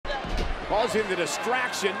causing the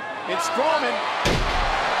distraction, and Strowman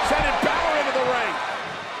sending Balor into the ring.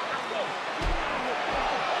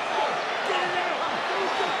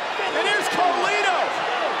 And here's Carlito.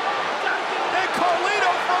 And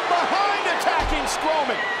Carlito from behind attacking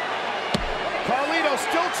Strowman. Carlito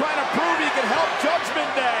still trying to prove he can help Judgment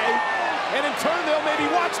Day, and in turn they'll maybe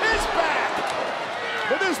watch his back.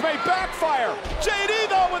 But this may backfire. JD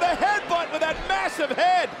though with a headbutt with that massive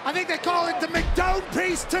head. I think they call it the McDome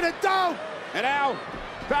piece to the dome. And now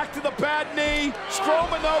back to the bad knee.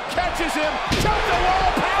 Strowman though catches him. Jump the wall,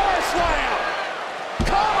 power slam.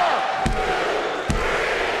 Cover.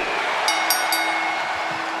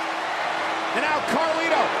 And now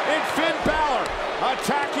Carlito and Finn Balor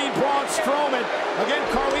attacking Braun Strowman. Again,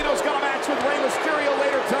 Carlito's got a match with Rey Mysterio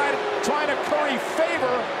later tonight, trying to curry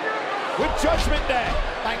favor with Judgment Day.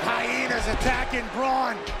 Like hyenas attacking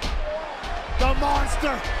Braun. The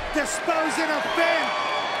monster disposing of Finn.